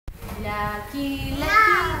Lucky,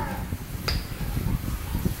 lucky.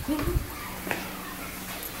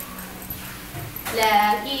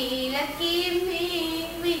 Lucky, lucky me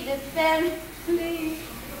with the family.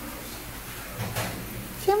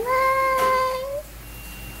 Come on.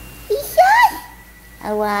 Ishan.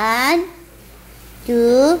 1,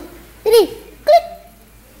 2, 3. Click.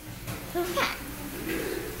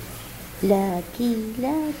 Lucky,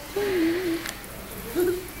 lucky.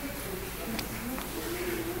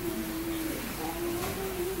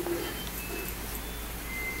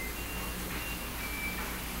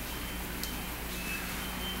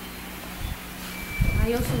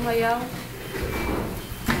 Ayaw sumayaw.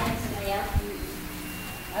 Ayaw sumayaw.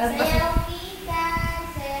 Alam ba Sayaw kita,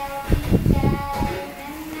 sayaw kita.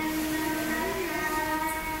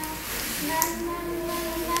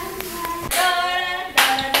 Dora,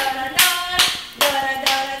 Dora, Dora, Dora. Dora,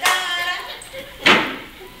 Dora, Dora.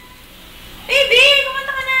 Baby,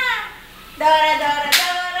 kumanta ka na. Dora, Dora,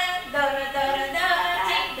 Dora. Dora, Dora,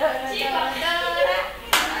 Dora. Dora, Dora, Dora.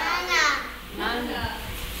 Manga.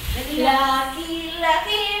 Lucky,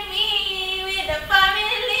 lucky me with the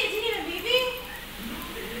family. Sige na, baby.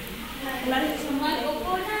 Sumagot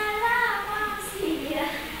ko na lamang siya.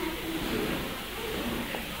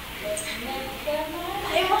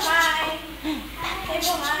 Ay mo, hi. Ay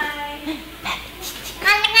mo, hi.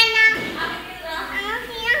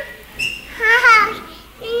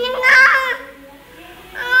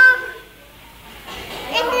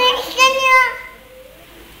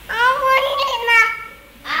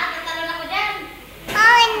 Tatalon ako dyan.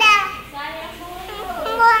 Sayang mo.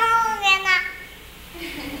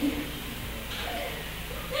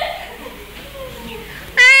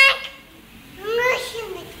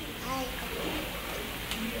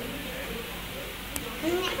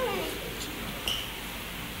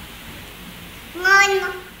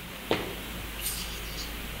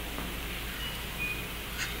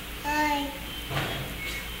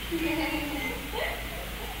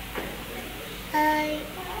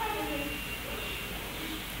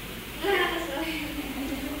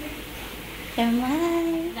 Come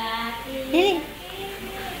on. Lucky. Dili.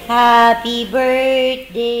 Happy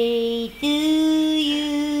birthday to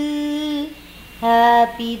you.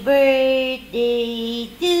 Happy birthday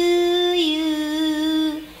to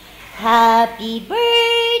you. Happy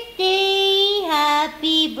birthday.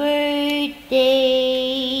 Happy birthday.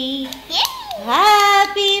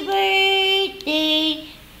 Happy birthday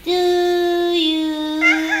to you.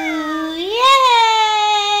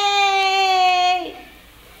 Yay!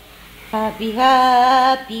 Happy,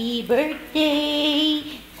 happy birthday.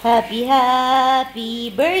 Happy, happy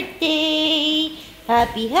birthday.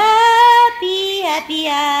 Happy, happy, happy,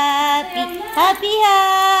 happy, happy,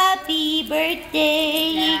 happy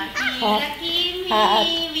birthday. Lucky, lucky Happy-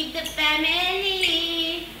 me with the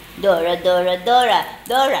family. Dora, Dora, Dora,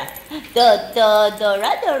 Dora, Dora,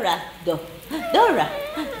 Dora, Dora,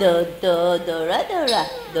 Dora, Dora,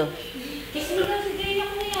 Kasi mo lang si Gaya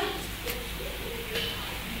ko na yan.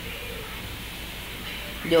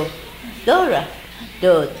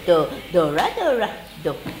 Dora, Dora,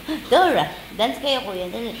 Dora. Dance kayo, kuya.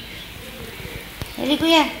 Dali. Dali,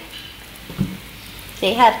 kuya.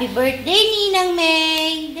 Say happy birthday, Ninang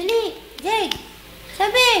May. Dali, Jeg.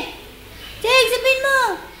 Sabi. Jeg, sabihin mo.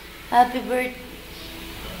 Happy birthday.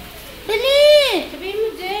 Dali. Sabihin mo,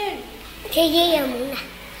 Jen. Sige yan muna.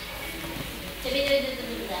 Sabihin mo,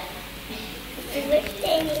 dito.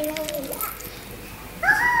 Birthday nila.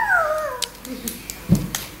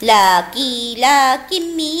 Lucky, lucky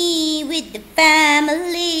me with the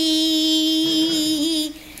family.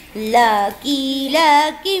 Lucky,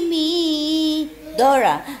 lucky me.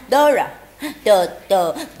 Dora, Dora, Dora,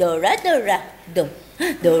 Dora, Dora, Dora,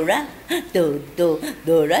 Dora, Dora,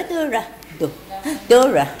 Dora,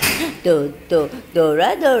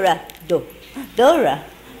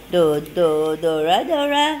 Dora,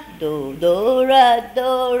 Dora, Dora,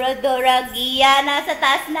 Dora, Dora, Gia, nasa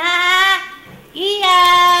taas na.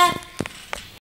 Gia!